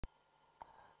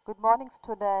Good morning,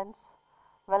 students.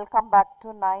 Welcome back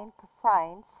to 9th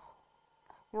Science,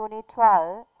 Unit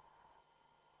 12,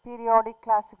 Periodic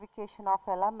Classification of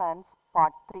Elements,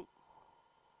 Part 3.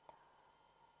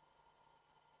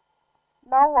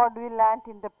 Now, what we learnt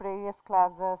in the previous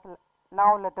classes,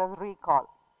 now let us recall.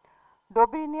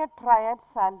 Dobrynin triads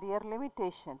and their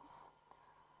limitations.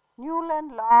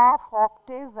 Newland law of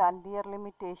octaves and their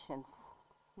limitations.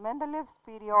 Mendeleev's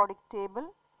periodic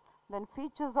table, then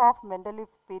features of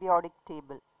Mendeleev's periodic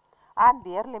table and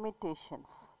their limitations.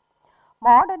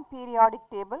 Modern periodic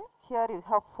table, here you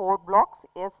have 4 blocks,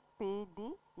 S, P,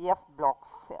 D, F blocks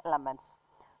elements.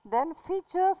 Then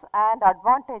features and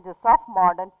advantages of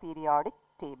modern periodic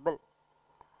table.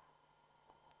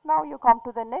 Now you come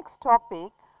to the next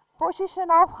topic,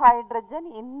 position of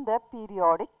hydrogen in the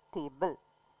periodic table.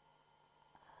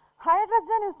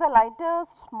 Hydrogen is the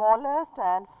lightest, smallest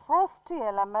and first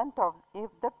element of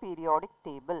the periodic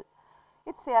table.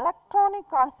 Its electronic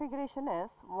configuration is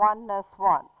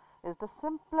 1s1, is the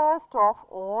simplest of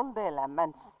all the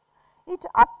elements. It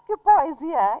occupies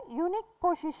a unique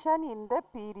position in the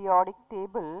periodic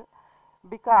table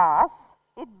because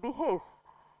it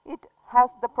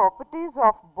has the properties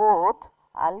of both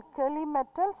alkali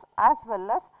metals as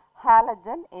well as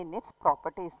halogen in its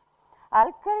properties.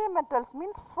 Alkali metals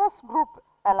means first group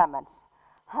elements.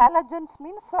 Halogens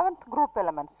means seventh group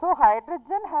elements. So,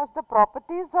 hydrogen has the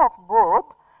properties of both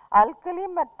alkali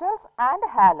metals and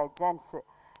halogens.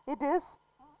 It is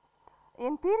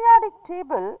in periodic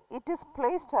table, it is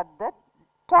placed at the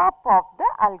top of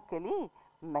the alkali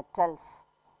metals.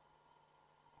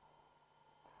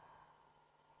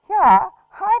 Here,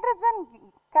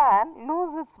 hydrogen can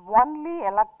lose its only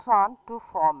electron to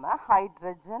form a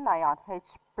hydrogen ion H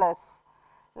plus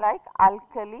like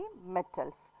alkali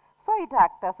metals. So, it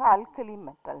acts as alkali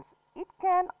metals. It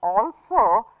can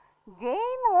also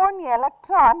gain one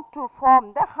electron to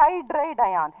form the hydride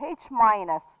ion H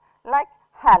minus like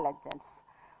halogens.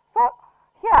 So,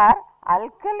 here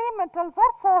alkali metals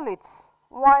are solids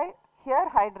while here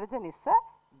hydrogen is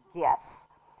a gas.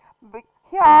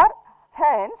 Here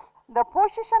hence the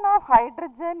position of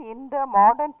hydrogen in the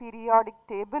modern periodic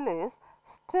table is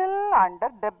still under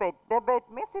debate. Debate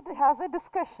means it has a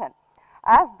discussion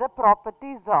as the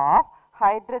properties of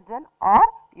hydrogen are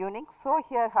unique. So,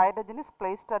 here hydrogen is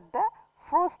placed at the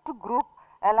first group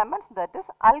elements, that is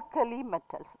alkali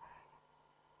metals.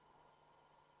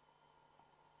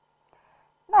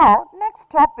 Now, next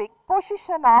topic,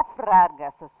 position of rare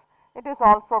gases. It is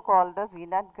also called as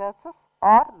inert gases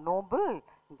or noble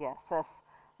gases.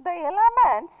 The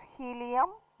elements helium,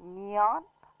 neon,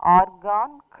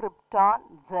 argon, krypton,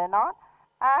 xenon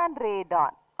and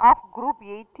radon of group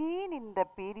 18 in the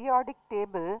periodic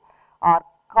table are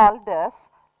called as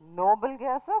noble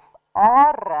gases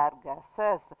or rare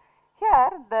gases. Here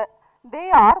they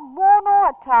are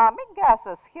monoatomic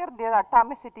gases. Here their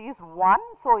atomicity is 1,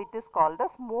 so it is called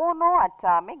as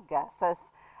monoatomic gases,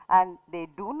 and they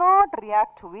do not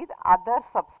react with other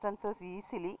substances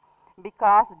easily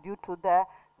because due to the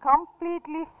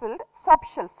completely filled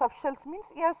subshells. Subshells means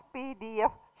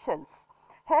SPDF shells.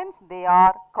 Hence, they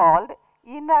are called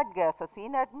inert gases.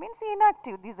 Inert means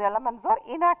inactive. These elements are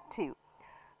inactive.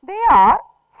 They are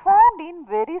found in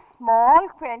very small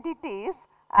quantities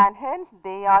and hence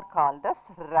they are called as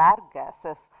rare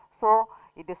gases. So,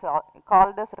 it is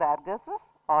called as rare gases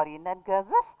or inert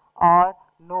gases or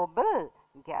noble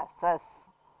gases.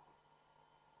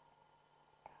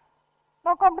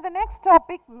 Now, come to the next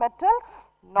topic, metals,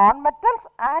 non-metals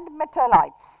and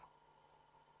metalloids.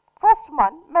 First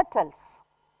one, metals.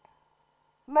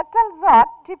 Metals are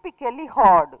typically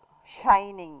hard,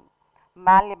 shining,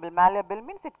 malleable. Malleable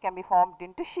means it can be formed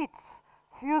into sheets.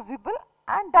 Fusible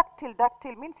and ductile.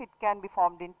 Ductile means it can be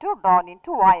formed into, drawn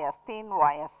into wires, thin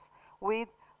wires with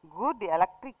good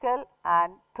electrical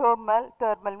and thermal.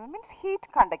 Thermal means heat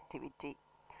conductivity.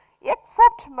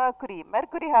 Except mercury.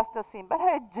 Mercury has the symbol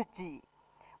Hg.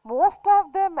 Most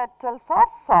of the metals are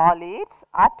solids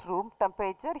at room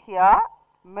temperature. Here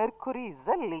mercury is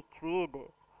a liquid.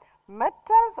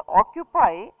 Metals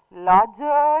occupy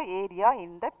larger area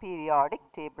in the periodic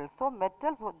table. So,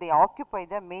 metals they occupy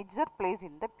the major place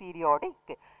in the periodic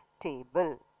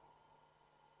table.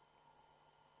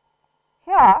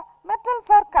 Here metals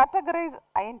are categorized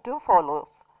into follows.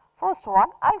 First one,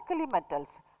 alkali metals.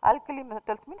 Alkali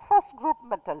metals means first group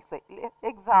metals.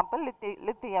 Example,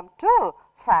 lithium to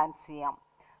francium.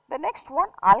 The next one,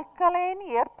 alkaline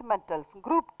earth metals,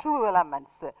 group 2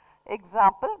 elements.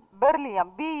 Example,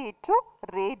 beryllium, Be to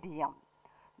radium.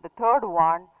 The third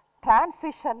one,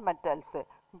 transition metals,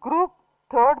 group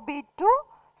third B to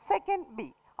second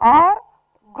B or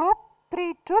group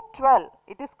 3 to 12,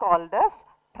 it is called as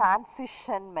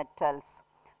transition metals.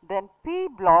 Then P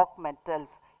block metals.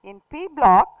 In P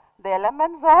block, the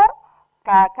elements are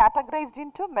categorized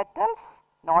into metals,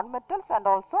 non-metals and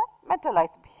also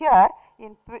metalloids. Here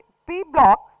in P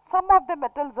block, some of the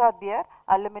metals are there: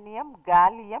 aluminum,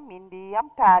 gallium, indium,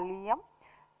 thallium,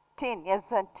 tin, S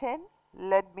and tin,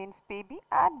 lead means Pb,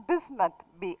 and bismuth,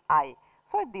 Bi.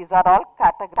 So these are all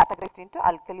categorized into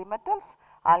alkali metals,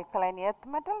 alkaline earth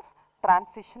metals,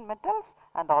 transition metals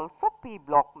and also P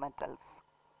block metals.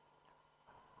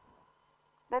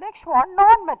 The next one,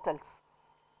 non-metals.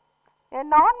 A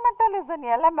non-metal is an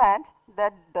element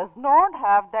that does not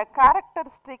have the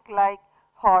characteristic like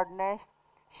hardness,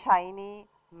 shiny,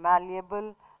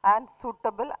 malleable and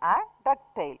suitable and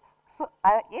ductile. So,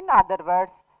 in other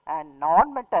words, a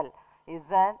non-metal is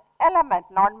an element.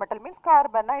 Non-metal means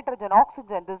carbon, nitrogen,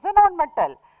 oxygen. This is a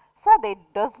non-metal. So, they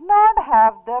does not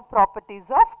have the properties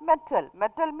of metal.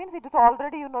 Metal means it is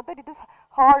already, you know that it is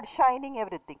hard, shining,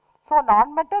 everything. So,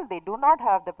 non-metal, they do not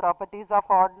have the properties of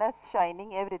hardness,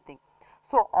 shining, everything.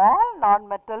 So, all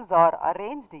non-metals are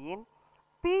arranged in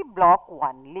P block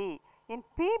only. In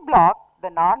P block, the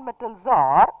non-metals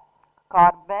are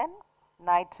carbon,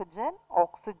 nitrogen,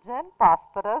 oxygen,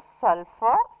 phosphorus,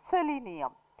 sulfur,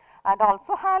 selenium and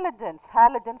also halogens.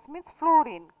 Halogens means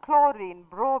fluorine, chlorine,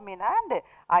 bromine and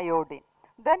iodine.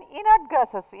 Then inert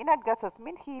gases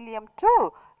mean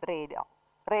helium-2,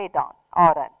 radon,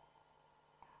 Rn.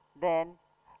 Then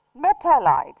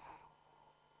metalloids.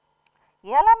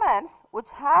 Elements which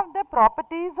have the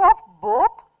properties of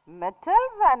both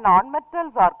metals and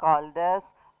non-metals are called as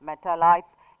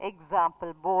metalloids.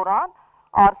 Example, boron,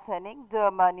 arsenic,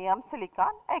 germanium,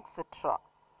 silicon, etc.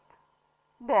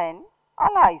 Then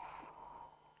alloys.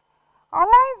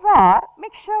 Alloys are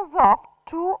mixtures of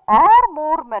two or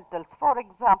more metals. For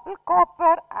example,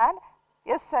 copper and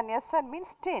Sn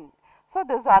means tin. So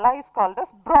this alloy is called as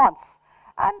bronze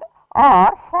and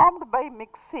are formed by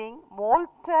mixing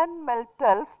molten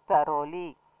metals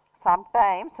thoroughly.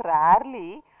 Sometimes,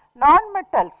 rarely,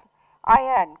 non-metals,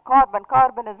 iron,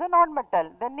 carbon is a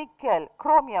non-metal, then nickel,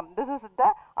 chromium, this is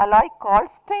the alloy called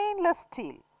stainless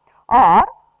steel, are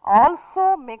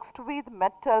also mixed with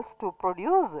metals to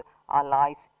produce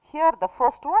alloys. Here the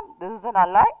first one, this is an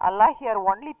alloy here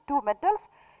only two metals,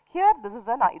 here this is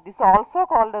also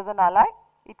called as an alloy,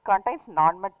 it contains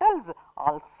non-metals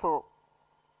also.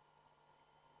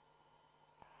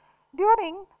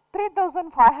 During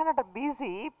 3500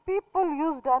 BC, people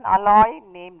used an alloy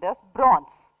named as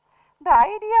bronze. The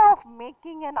idea of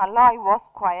making an alloy was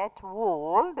quite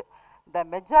old. The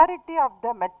majority of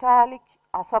the metallic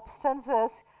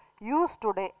substances used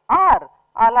today are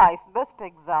alloys. Best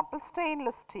example,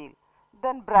 stainless steel,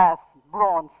 then brass,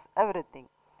 bronze, everything.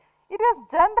 It is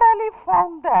generally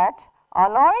found that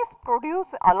alloying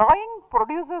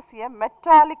produces a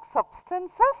metallic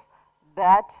substances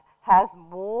that has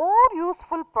more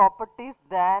useful properties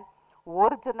than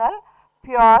original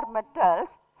pure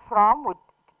metals from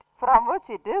which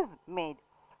it is made.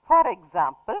 For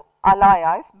example,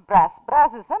 alloy is brass.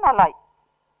 Brass is an alloy.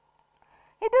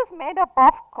 It is made up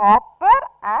of copper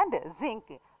and zinc.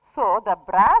 So, the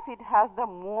brass, it has the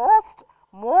more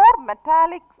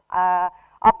metallic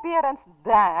appearance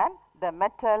than the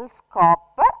metals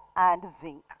copper and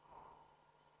zinc.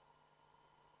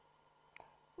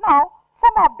 Now,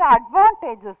 some of the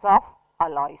advantages of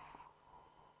alloys.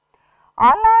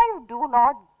 Alloys do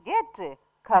not get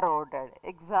corroded.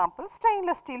 Example,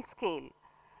 stainless steel scale.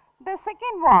 The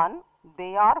second one,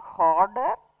 they are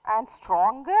harder and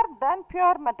stronger than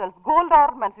pure metals. Gold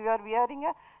ornaments, we are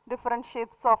wearing different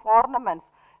shapes of ornaments.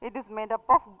 It is made up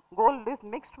of gold is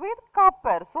mixed with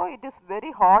copper. So, it is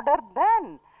very harder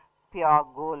than pure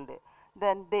gold.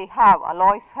 Then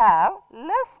alloys have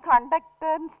less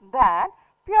conductance than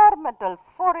pure metals.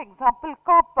 For example,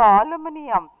 copper,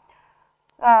 aluminum,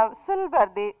 silver,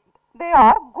 they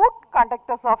are good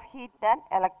conductors of heat and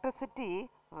electricity,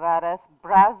 whereas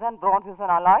brass and bronze is an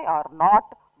alloy are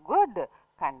not good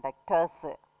conductors.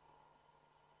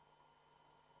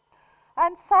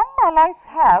 And some alloys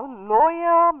have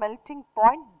lower melting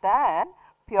point than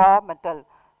pure metal.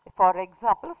 For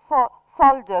example,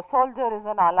 solder is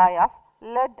an alloy of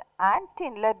lead and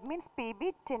tin. Lead means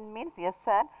Pb, tin means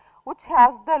Sn, which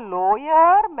has the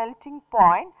lower melting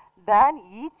point than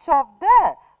each of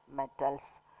the metals.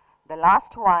 The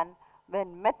last one,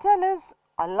 when metal is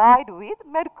alloyed with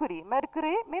mercury.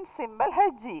 Mercury means symbol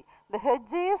Hg. The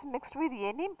Hg is mixed with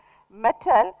any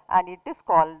metal and it is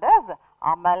called as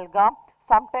amalgam.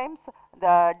 Sometimes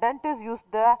the dentists use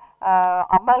the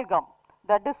amalgam,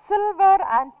 that is silver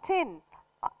and tin.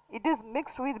 It is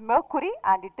mixed with mercury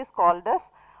and it is called as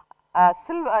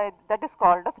that is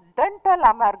called as dental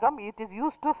amalgam. It is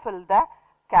used to fill the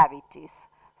cavities.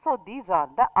 So these are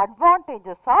the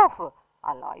advantages of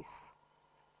alloys.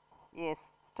 Yes,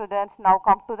 students, now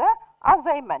come to the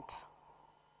assignment.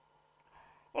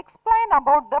 Explain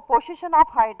about the position of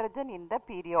hydrogen in the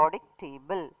periodic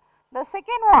table. The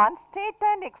second one, state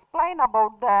and explain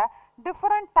about the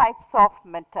different types of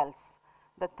metals.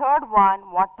 The third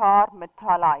one, what are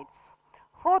metalloids?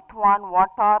 Fourth one,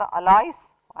 what are alloys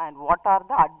and what are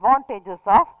the advantages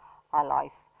of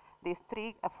alloys? These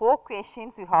four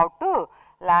questions you have to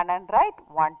learn and write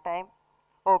one time.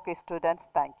 Okay students,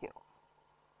 thank you.